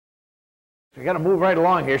I gotta move right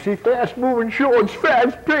along here. See, fast moving shorts,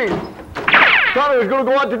 fast pace. Thought I was gonna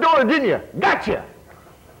go out the door, didn't you? Gotcha!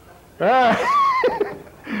 Come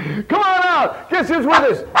on out! Guess who's with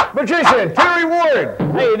us? Magician, Terry Ward!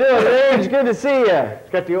 How you doing, Rage? Good to see you.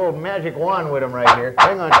 He's got the old magic wand with him right here.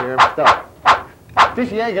 Hang on, Terry, I'm stuck.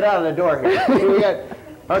 Just yank it out of the door here. See, we got...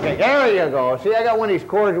 Okay, there you go. See, I got one of these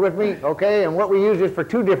cords with me, okay? And what we use is for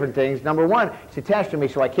two different things. Number one, it's attached to me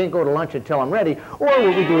so I can't go to lunch until I'm ready. Or what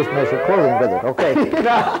we do is measure clothing with it, okay?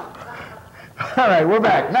 Now, all right, we're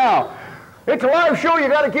back. Now, it's a live show. You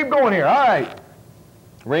got to keep going here. All right.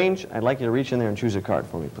 Range, I'd like you to reach in there and choose a card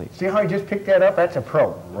for me, please. See how I just picked that up? That's a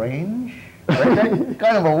pro. Range? Right there?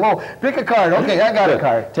 Kind of a low. Pick a card. Okay, I got a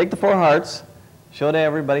card. Take the 4 hearts. Show it to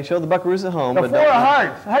everybody. Show the buckaroos at home. The 4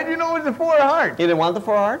 hearts. How do you know it was the 4 hearts? You didn't want the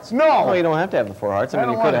 4 hearts? No. Well, you don't have to have the 4 hearts. I mean,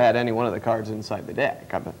 you could have had any one of the cards inside the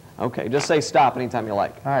deck. Okay, just say stop anytime you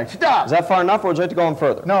like. All right, stop. Is that far enough, or would you like to go on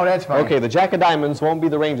further? No, that's fine. Okay, the Jack of Diamonds won't be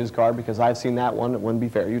the Ranges card because I've seen that one. It wouldn't be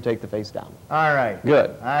fair. You take the face down. All right. Good.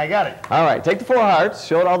 I got it. All right, take the 4 hearts.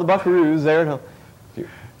 Show it all the buckaroos there.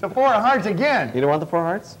 The 4 hearts again. You don't want the 4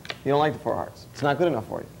 hearts? You don't like the 4 hearts. It's not good enough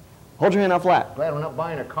for you. Hold your hand out flat. Glad I'm not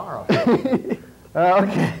buying a car.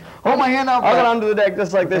 Okay. Hold my hand out flat. I'll get onto the deck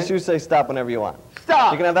just like this. You say stop whenever you want.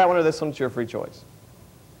 Stop. You can have that one or this one. It's your free choice.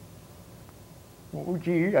 Oh,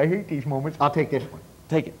 gee, I hate these moments. I'll take this one.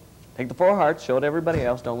 Take it. Take the 4 hearts. Show it to everybody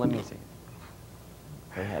else. Don't let me see it.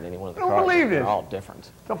 They had any one of the cards. I don't believe this. They're all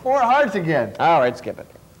different. The 4 hearts again. All right, skip it.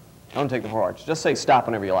 Don't take the 4 hearts. Just say stop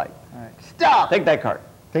whenever you like. All right. Stop. Take that card.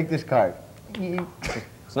 Take this card.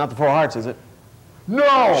 It's not the 4 hearts, is it?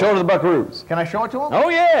 No. Show it to the buckaroos. Can I show it to him? Oh,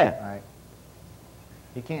 yeah. All right.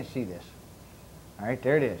 He can't see this. All right,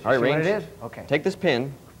 there it is. All right, see Range. what it is? Okay. Take this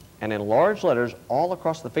pin, and in large letters all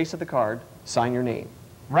across the face of the card, sign your name.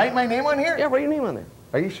 Write my name on here? Yeah, write your name on there.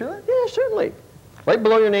 Are you sure? Yeah, certainly. Right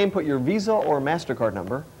below your name, put your Visa or MasterCard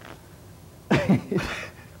number. All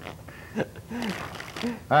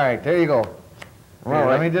right, there you go. All Here, right.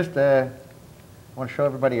 Let me just, I want to show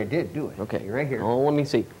everybody I did do it. Okay. You're right here. Oh, let me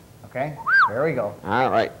see. Okay, there we go.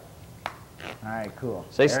 All right. All right, cool.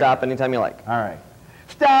 Say There stop anytime you like. All right.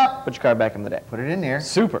 Stop. Put your card back in the deck. Put it in there.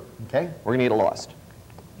 Super. Okay. We're going to get it lost.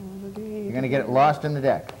 You're going to get it lost in the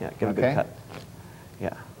deck. Yeah, get a good cut.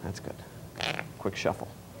 Yeah, that's good. Quick shuffle.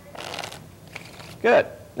 Good.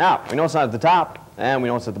 Now, we know it's not at the top, and we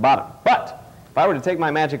know it's at the bottom. But if I were to take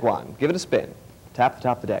my magic wand, give it a spin, tap the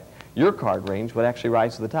top of the deck, your card Range would actually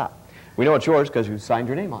rise to the top. We know it's yours because you signed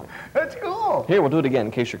your name on it. That's cool. Here, we'll do it again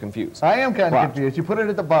in case you're confused. I am kind of Watch. confused. You put it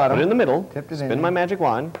at the bottom. Put it in the middle, Tipped it spin in. my magic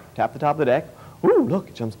wand, tap the top of the deck. Ooh, look,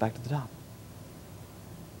 it jumps back to the top.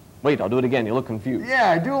 Wait, I'll do it again. You look confused.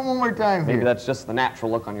 Yeah, do it one more time Maybe here. that's just the natural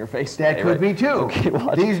look on your face. That today, could right? be too. Okay,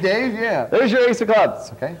 watch. These days, yeah. There's your Ace of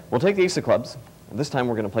Clubs. Okay. We'll take the Ace of Clubs, and this time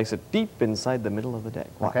we're going to place it deep inside the middle of the deck.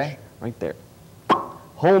 Watch. Okay. Right there.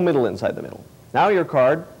 Whole middle inside the middle. Now your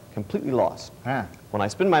card, completely lost. Huh. When I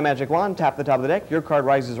spin my magic wand, tap the top of the deck, your card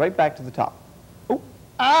rises right back to the top. Oh.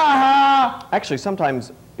 Uh-huh. Actually,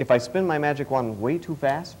 sometimes if I spin my magic wand way too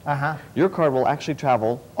fast, Uh-huh. your card will actually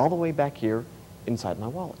travel all the way back here inside my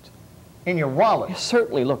wallet. In your wallet. Yes,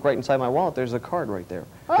 certainly. Look, right inside my wallet, there's a card right there.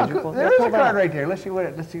 Oh, Could you cool. pull- There's pull a that card out. right there. Let's see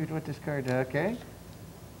what this card. Okay.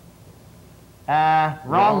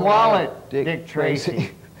 Wrong wallet. Dick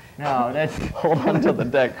Tracy. No, that's. Hold on to the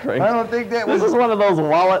deck, Craig. I don't think that This was. is one of those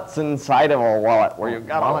wallets inside of a wallet, where you've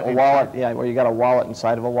got Wallet a inside. wallet, yeah, where you got a wallet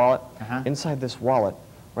inside of a wallet. Uh-huh. Inside this wallet,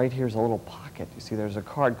 right here's a little pocket. You see, there's a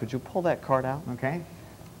card. Could you pull that card out? Okay.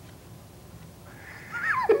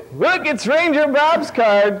 Look, it's Ranger Bob's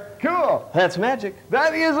card. Cool. That's magic.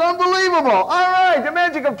 That is unbelievable. All right, the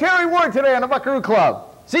magic of Terry Ward today on the Buckaroo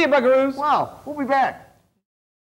Club. See you, buckaroos. Wow, we'll be back.